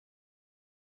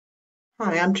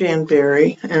Hi, I'm Jan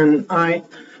Berry, and I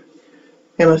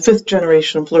am a fifth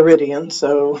generation Floridian,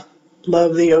 so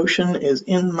love the ocean is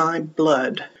in my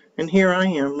blood. And here I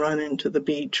am running to the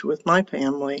beach with my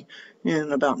family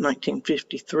in about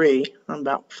 1953. I'm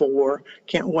about 4,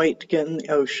 can't wait to get in the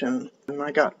ocean. And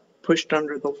I got pushed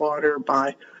under the water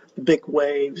by the big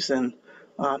waves and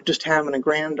just having a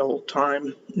grand old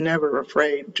time, never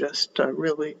afraid, just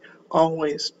really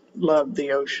always loved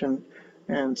the ocean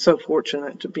and so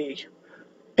fortunate to be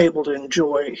able to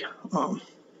enjoy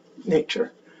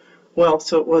nature. Well,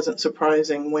 so it wasn't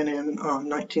surprising when in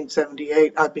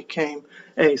 1978 I became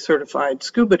a certified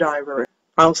scuba diver.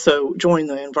 I also joined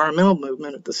the environmental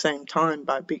movement at the same time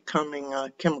by becoming a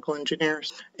chemical engineer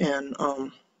and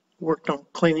worked on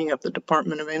cleaning up the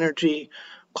Department of Energy,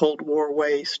 Cold War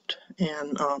waste,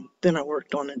 and then I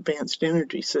worked on advanced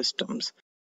energy systems.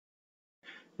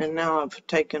 And now I've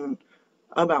taken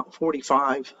about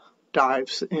 45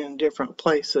 dives in different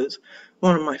places.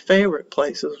 One of my favorite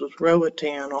places was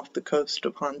Roatan off the coast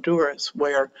of Honduras,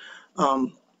 where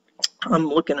I'm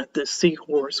looking at this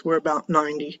seahorse. We're about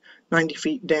 90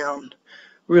 feet down.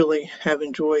 Really have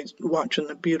enjoyed watching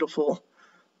the beautiful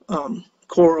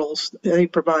corals. They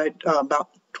provide about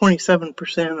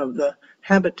 27% of the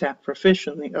habitat for fish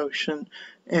in the ocean,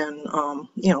 and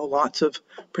lots of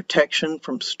protection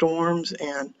from storms,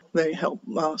 and they help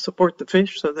support the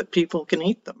fish so that people can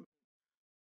eat them.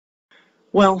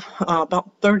 Well,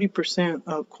 about 30%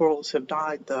 of corals have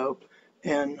died, though,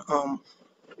 and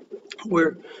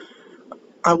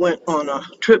I went on a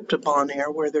trip to Bonaire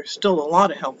where there's still a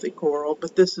lot of healthy coral,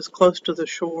 but this is close to the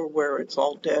shore where it's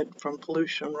all dead from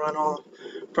pollution runoff,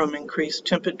 from increased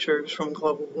temperatures, from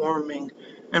global warming,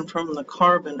 and from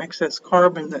the excess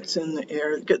carbon that's in the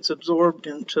air. It gets absorbed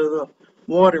into the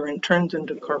water and turns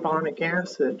into carbonic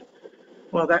acid.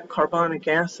 Well, that carbonic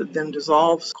acid then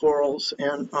dissolves corals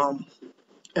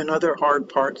and other hard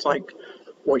parts like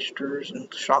oysters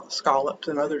and scallops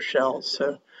and other shells.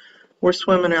 So we're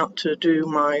swimming out to do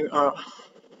my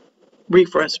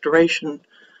reef restoration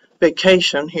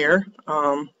vacation here.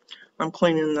 I'm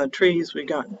cleaning the trees. We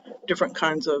got different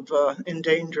kinds of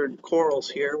endangered corals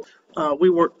here. We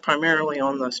work primarily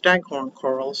on the staghorn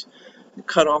corals,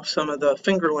 cut off some of the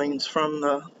fingerlings from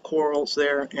the corals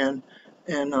there and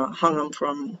hung them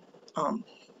from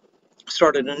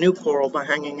started a new coral by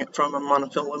hanging it from a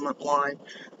monofilament line,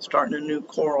 starting a new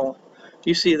coral.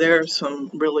 You see there's some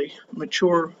really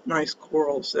mature, nice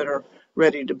corals that are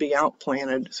ready to be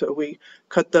outplanted. So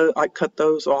I cut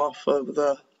those off of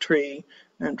the tree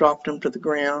and dropped them to the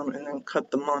ground and then cut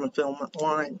the monofilament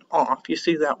line off. You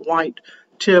see that white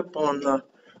tip on the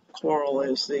coral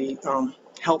is the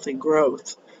healthy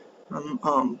growth.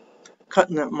 I'm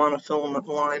cutting that monofilament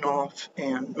line off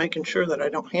and making sure that I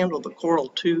don't handle the coral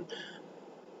too.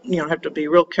 Have to be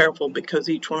real careful because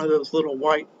each one of those little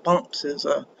white bumps is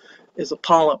a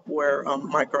polyp where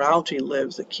microalgae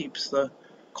lives that keeps the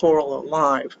coral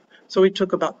alive. So we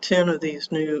took about 10 of these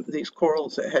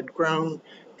corals that had grown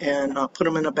and put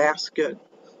them in a basket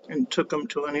and took them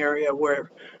to an area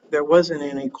where there wasn't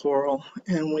any coral,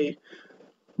 and we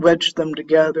wedged them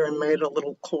together and made a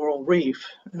little coral reef.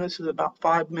 And this is about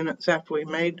 5 minutes after we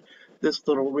made this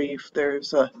little reef.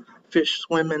 There's a fish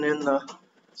swimming in the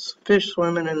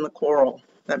coral.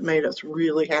 That made us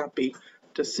really happy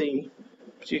to see.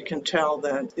 You can tell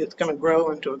that it's going to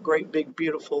grow into a great big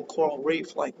beautiful coral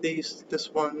reef like this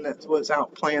one that was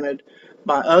outplanted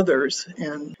by others,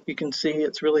 and you can see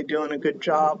it's really doing a good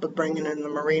job of bringing in the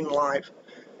marine life.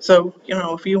 So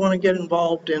if you want to get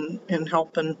involved in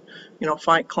helping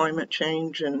fight climate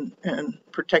change and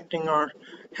protecting our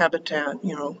habitat,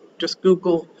 just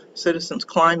Google Citizens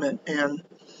Climate and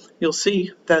you'll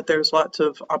see that there's lots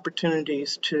of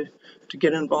opportunities to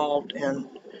get involved and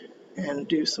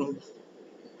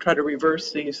try to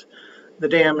reverse the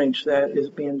damage that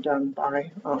is being done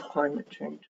by climate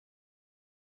change.